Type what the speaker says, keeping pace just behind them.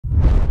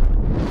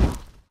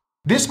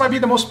This might be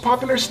the most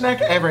popular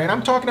snack ever, and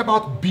I'm talking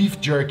about beef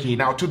jerky.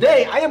 Now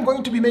today, I am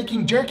going to be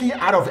making jerky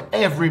out of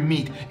every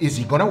meat. Is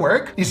it gonna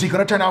work? Is it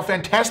gonna turn out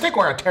fantastic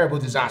or a terrible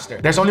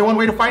disaster? There's only one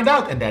way to find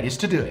out, and that is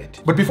to do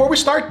it. But before we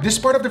start, this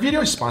part of the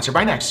video is sponsored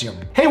by Nexium.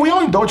 Hey, we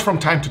all indulge from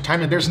time to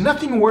time, and there's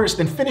nothing worse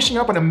than finishing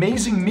up an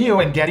amazing meal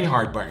and getting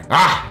heartburn.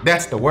 Ah,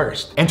 that's the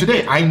worst. And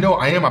today, I know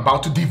I am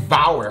about to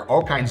devour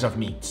all kinds of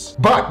meats.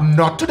 But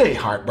not today,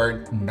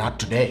 heartburn.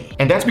 Not today.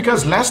 And that's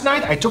because last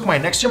night, I took my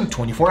Nexium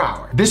 24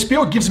 hour. This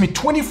pill gives me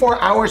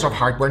 24 hours of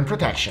heartburn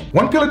protection.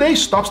 One pill a day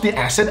stops the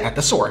acid at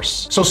the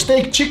source. So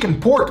steak, chicken,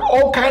 pork,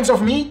 all kinds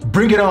of meat,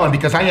 bring it on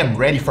because I am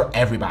ready for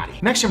everybody.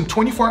 Nexium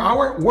 24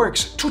 hour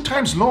works 2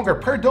 times longer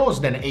per dose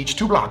than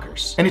H2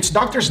 blockers. And it's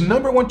doctors'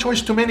 #1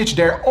 choice to manage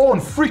their own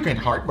frequent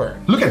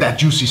heartburn. Look at that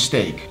juicy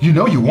steak. You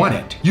know you want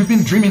it. You've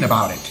been dreaming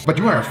about it, but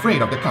you are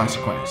afraid of the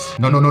consequence.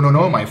 No,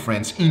 my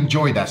friends.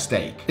 Enjoy that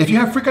steak. If you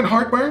have frequent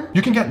heartburn,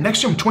 you can get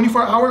Nexium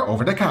 24 hour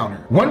over the counter.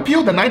 One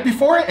pill the night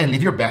before and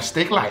live your best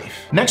steak life.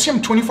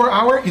 Nexium 24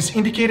 hour is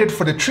indicated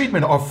for the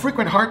treatment of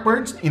frequent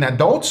heartburns in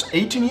adults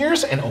 18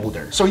 years and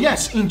older. So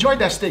yes, enjoy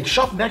that steak.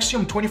 Shop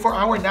Nexium 24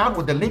 hour now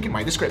with the link in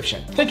my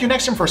description. Thank you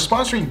Nexium for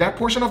sponsoring that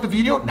portion of the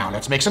video. Now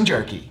let's make some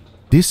jerky.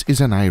 This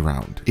is an eye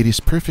round. It is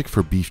perfect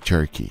for beef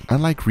jerky.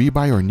 Unlike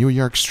ribeye or New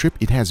York strip,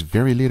 it has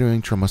very little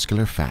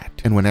intramuscular fat.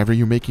 And whenever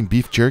you're making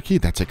beef jerky,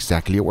 that's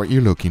exactly what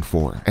you're looking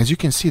for. As you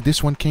can see,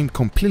 this one came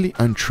completely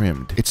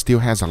untrimmed. It still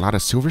has a lot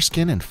of silver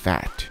skin and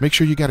fat. Make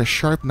sure you get a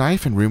sharp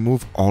knife and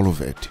remove all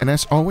of it. And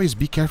as always,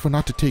 be careful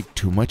not to take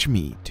too much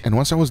meat. And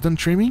once I was done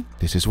trimming,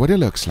 this is what it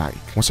looks like.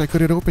 Once I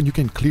cut it open, you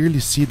can clearly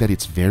see that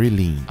it's very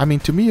lean. I mean,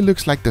 to me, it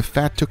looks like the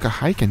fat took a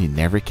hike and it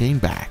never came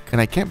back. And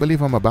I can't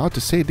believe I'm about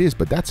to say this,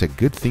 but that's a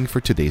good thing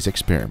for today's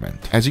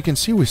experiment. As you can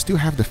see, we still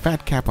have the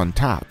fat cap on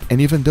top,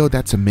 and even though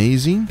that's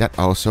amazing, that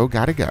also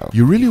gotta go.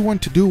 You really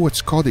want to do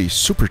what's called a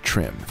super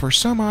trim. For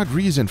some odd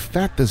reason,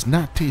 fat does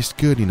not taste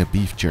good in a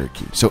beef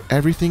jerky, so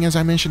everything, as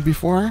I mentioned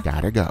before,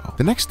 gotta go.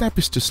 The next step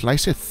is to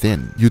slice it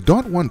thin. You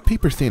don't want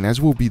paper thin, as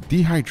we'll be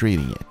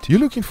dehydrating it. You're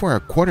looking for a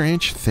 1/4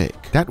 inch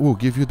thick. That will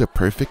give you the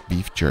perfect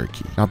beef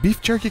jerky. Now,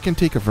 beef jerky can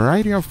take a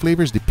variety of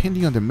flavors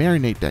depending on the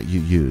marinade that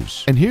you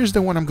use, and here's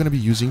the one I'm gonna be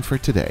using for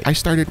today. I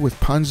started with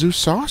ponzu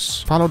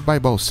sauce, followed by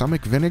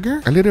balsamic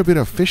vinegar, a little bit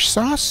of fish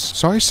sauce,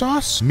 soy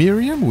sauce,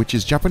 mirin, which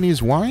is Japanese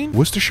wine,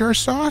 Worcestershire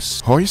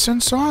sauce, hoisin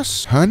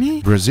sauce,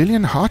 honey,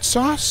 Brazilian hot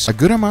sauce, a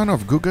good amount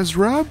of Guga's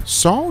rub,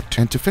 salt,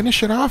 and to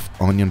finish it off,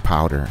 onion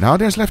powder. Now all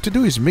there's left to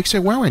do is mix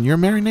it well and your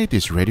marinade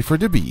is ready for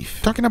the beef.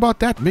 Talking about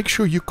that, make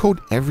sure you coat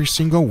every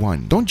single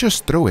one. Don't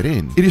just throw it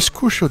in. It is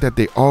crucial that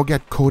they all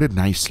get coated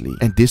nicely,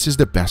 and this is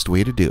the best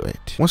way to do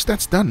it. Once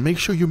that's done, make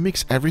sure you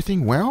mix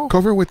everything well,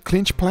 cover with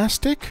clinch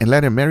plastic, and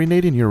let it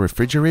marinate in your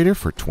refrigerator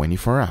for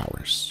 24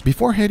 hours.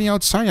 Before heading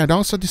outside, I'd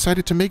also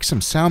decided to make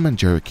some salmon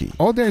jerky.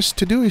 All there's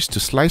to do is to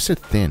slice it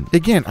thin.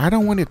 Again, I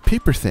don't want it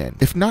paper thin.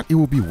 If not, it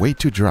will be way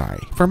too dry.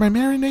 For my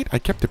marinade, I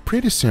kept it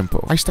pretty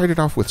simple. I started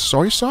off with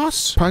soy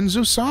sauce,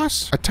 ponzu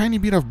sauce, a tiny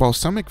bit of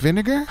balsamic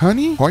vinegar,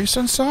 honey,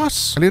 hoisin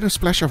sauce, a little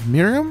splash of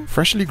mirin,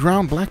 freshly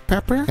ground black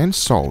pepper, and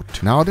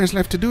salt. Now all there's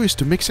left to do is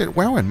to mix it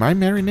well and my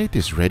marinade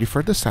is ready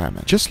for the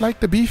salmon. Just like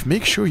the beef,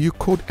 make sure you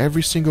coat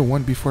every single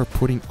one before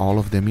putting all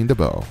of them in the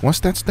bowl. Once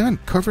that's done,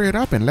 cover it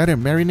up and let it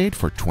marinate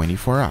for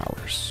 24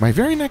 hours. My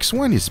very next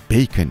one is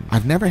bacon.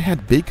 I've never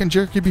had bacon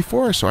jerky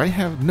before, so I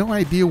have no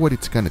idea what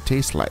it's gonna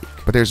taste like.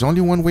 But there's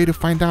only one way to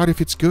find out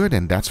if it's good,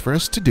 and that's for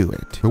us to do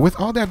it. But with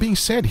all that being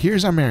said,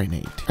 here's our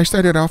marinade. I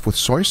started off with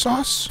soy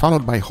sauce,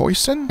 followed by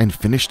hoisin, and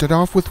finished it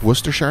off with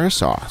Worcestershire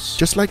sauce.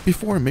 Just like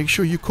before, make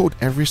sure you coat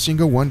every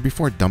single one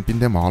before dumping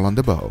them all on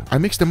the bowl. I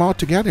mixed them all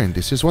together and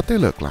this is what they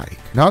look like.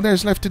 Now all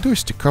there's left to do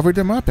is to cover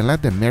them up and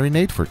let them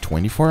marinate for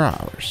 24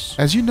 hours.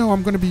 As you know,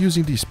 I'm gonna be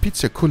using these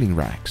pizza cooling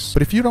racks,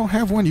 but if you don't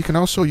have one, you can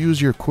also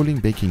use your cooling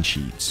baking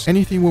sheets.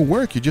 Anything will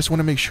work, you just want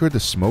to make sure the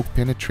smoke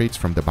penetrates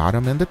from the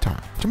bottom and the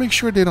top. To make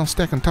sure they don't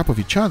stack on top of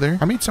each other,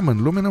 I made some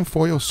aluminum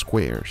foil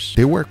squares.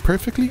 They work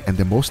perfectly, and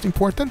the most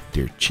important,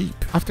 they're cheap.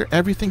 After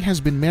everything has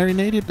been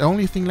marinated, the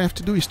only thing left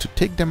to do is to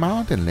take them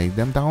out and lay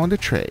them down on the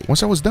tray.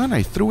 Once I was done,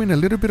 I threw in a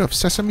little bit of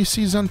sesame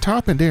seeds on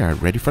top and they are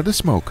ready for the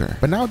smoker.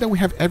 But now that we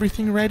have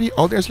everything ready,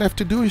 all there's left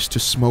to do is to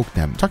smoke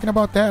them. Talking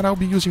about that, I'll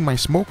be using my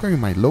smoker in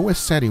my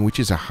lowest setting, which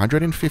is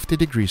 150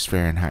 degrees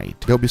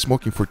Fahrenheit. They'll be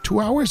smoking for 2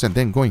 hours and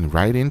then going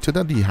right into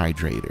the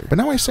dehydrator. But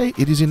now I say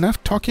it is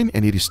enough talking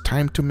and it is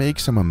time to make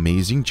some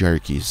amazing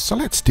jerkies. So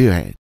let's do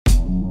it.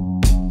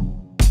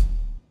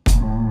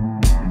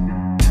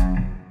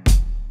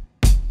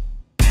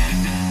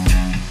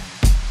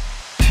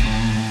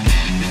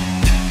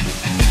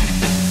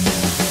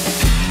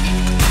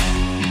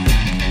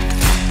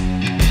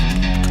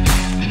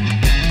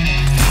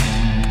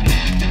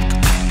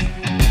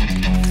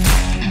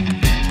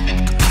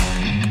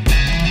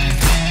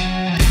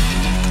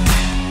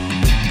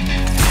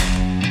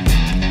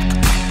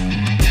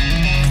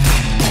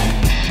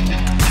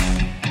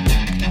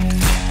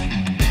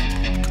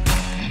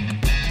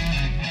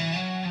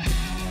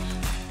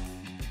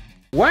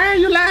 Why are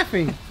you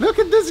laughing? Look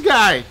at this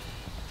guy.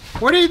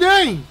 What are you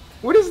doing?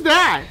 What is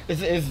that?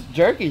 It's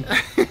jerky.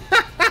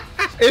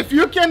 If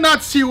you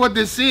cannot see what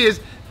this is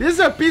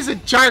a piece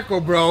of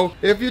charcoal, bro.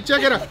 If you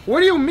check it out, what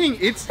do you mean?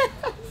 It's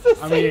the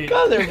same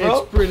color,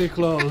 bro. It's pretty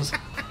close.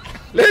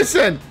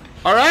 Listen,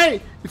 all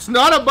right? It's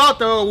not about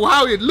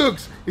how it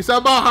looks. It's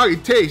about how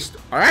it tastes,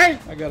 all right?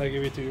 I gotta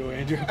give it to you,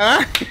 Andrew.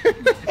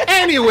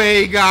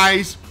 Anyway,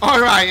 guys, all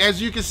right,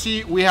 as you can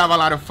see, we have a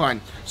lot of fun.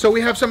 So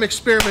we have some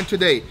experiment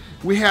today.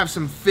 We have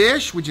some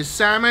fish, which is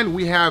salmon.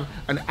 We have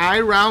an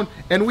eye round,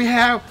 and we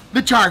have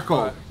the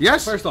charcoal.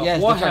 Yes? First off,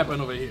 Yes, what the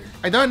happened over here?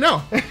 I don't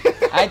know.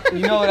 You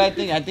know what I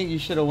think? I think you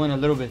should have went a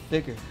little bit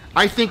thicker.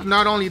 I think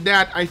not only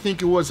that, I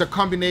think it was a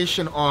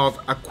combination of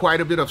quite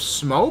a bit of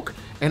smoke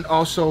and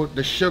also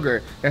the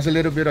sugar. There's a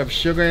little bit of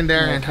sugar in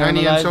there and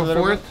honey and so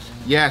forth.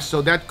 Yeah,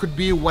 so that could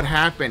be what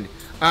happened.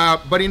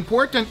 But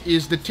important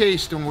is the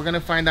taste, and we're gonna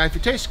find out if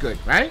it tastes good,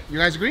 right? You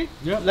guys agree?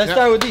 Yeah. Let's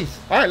start with these.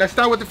 All right, let's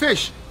start with the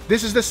fish.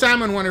 This is the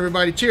salmon one,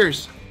 everybody.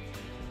 Cheers.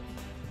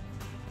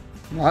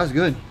 Oh, that's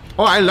good.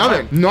 Oh, I love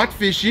it. Not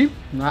fishy,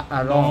 Not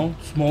at all. No,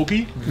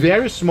 smoky.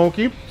 very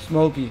smoky.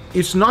 Smoky.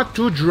 It's not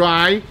too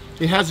dry.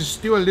 It has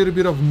still a little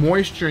bit of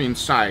moisture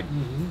inside.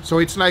 So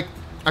it's like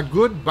a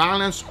good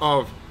balance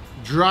of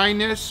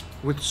dryness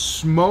with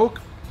smoke,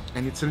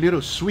 and it's a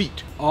little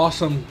sweet.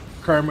 Awesome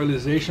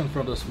caramelization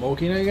from the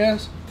smoking, I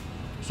guess.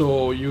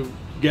 So you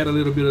get a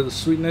little bit of the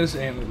sweetness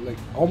and like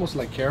almost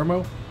like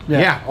caramel.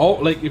 Yeah. Oh,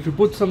 like if you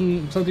put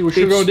something with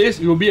sugar on this,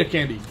 it will be a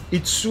candy.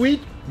 It's sweet,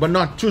 but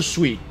not too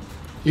sweet.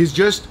 It's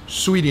just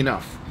sweet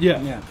enough. Yeah.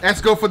 Yeah. Let's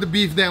go for the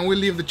beef then. We'll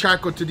leave the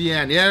charcoal to the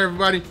end. Yeah,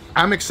 everybody?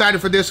 I'm excited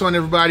for this one,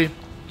 everybody.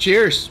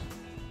 Cheers.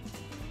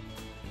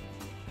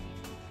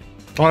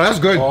 Oh, that's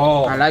good.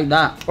 Oh, I like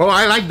that. Oh,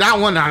 I like that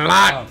one a lot.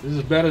 wow, this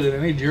is better than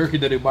any jerky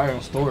that you buy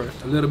on store.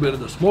 A little bit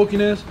of the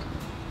smokiness,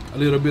 a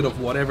little bit of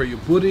whatever you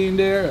put in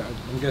there.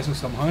 I'm guessing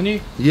some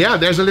honey. Yeah,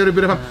 there's a little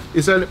bit of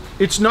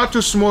it's not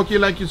too smoky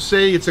like you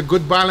say. It's a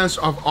good balance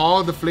of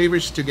all the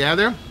flavors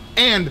together,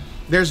 and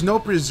there's no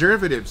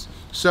preservatives.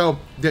 So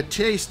the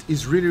taste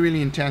is really,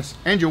 really intense.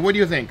 Andrew, what do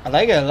you think? I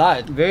like it a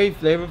lot. Very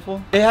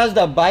flavorful. It has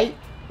the bite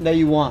that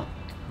you want.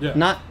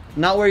 Yeah.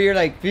 Not where you're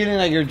like feeling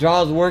like your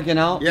jaw's working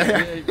out.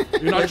 Yeah,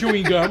 You're not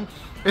chewing gum.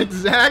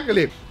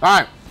 exactly. All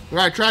right, we're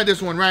gonna try this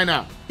one right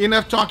now.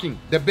 Enough talking.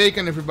 The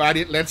bacon,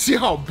 everybody. Let's see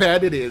how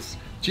bad it is.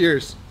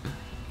 Cheers.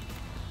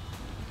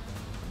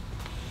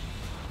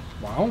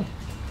 Wow.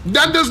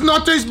 That does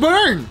not taste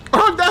burnt.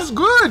 Oh, that's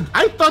good.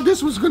 I thought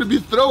this was gonna be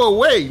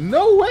throwaway.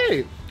 No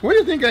way. What do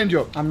you think,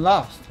 Angel? I'm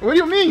lost. What do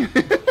you mean?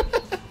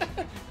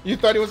 You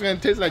thought it was gonna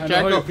taste like I know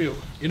how you charcoal? feel.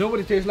 You know what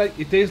it tastes like?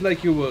 It tastes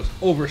like it was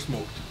over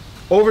smoked.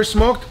 Over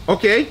smoked?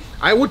 Okay,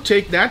 I would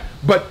take that,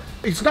 but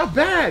it's not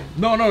bad.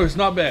 No, it's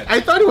not bad. I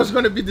thought it was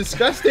gonna be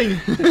disgusting.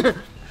 I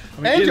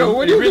mean, Angel,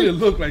 what do it you really think?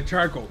 looked like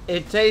charcoal.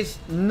 It tastes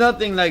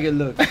nothing like it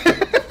looks.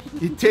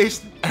 It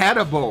tastes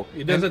edible.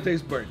 It doesn't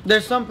taste burnt.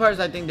 There's some parts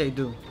I think they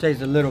do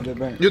taste a little bit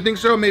burnt. You think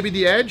so? Maybe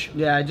the edge?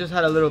 Yeah, I just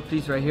had a little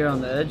piece right here on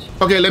the edge.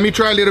 Okay, let me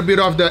try a little bit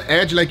of the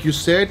edge, like you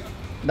said.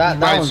 That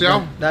By one's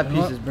itself? burnt. That You know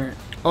piece what? is burnt.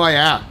 Oh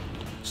yeah.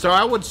 So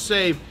I would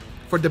say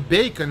for the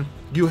bacon,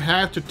 you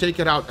have to take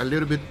it out a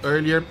little bit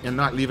earlier and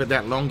not leave it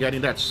that long,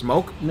 getting that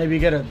smoke. Maybe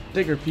get a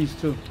thicker piece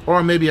too.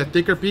 Or maybe a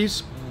thicker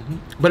piece,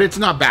 but it's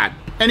not bad.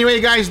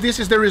 Anyway, guys, this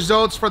is the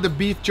results for the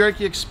beef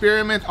jerky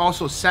experiment.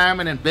 Also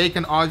salmon and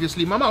bacon,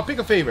 obviously. Mama, pick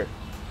a favorite.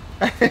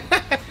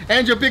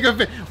 Angel, pick a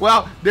favorite.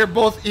 Well, they're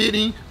both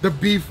eating the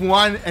beef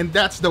one, and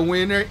that's the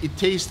winner. It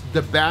tastes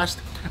the best.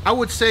 I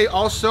would say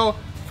also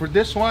for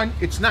this one,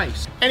 it's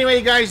nice.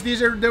 Anyway, guys,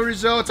 these are the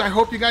results. I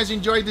hope you guys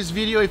enjoyed this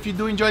video. If you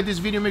do enjoy this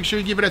video, make sure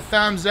you give it a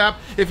thumbs up.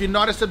 If you're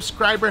not a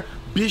subscriber,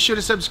 be sure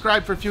to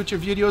subscribe for future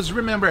videos.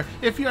 Remember,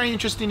 if you are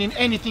interested in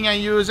anything I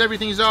use,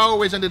 everything is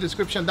always in the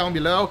description down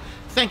below.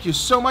 Thank you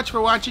so much for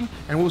watching,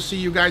 and we'll see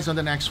you guys on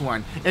the next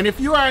one. And if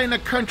you are in a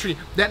country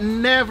that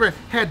never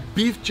had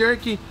beef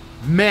jerky,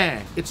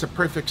 man, it's a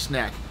perfect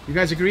snack. You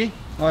guys agree?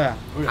 Oh yeah.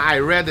 I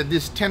read that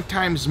this 10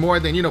 times more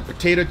than, you know,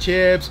 potato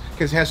chips,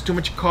 because it has too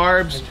much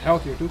carbs. And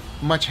healthier too.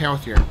 Much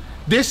healthier.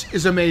 This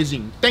is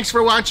amazing. Thanks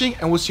for watching,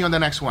 and we'll see you on the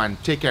next one.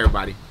 Take care,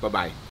 everybody. Bye-bye.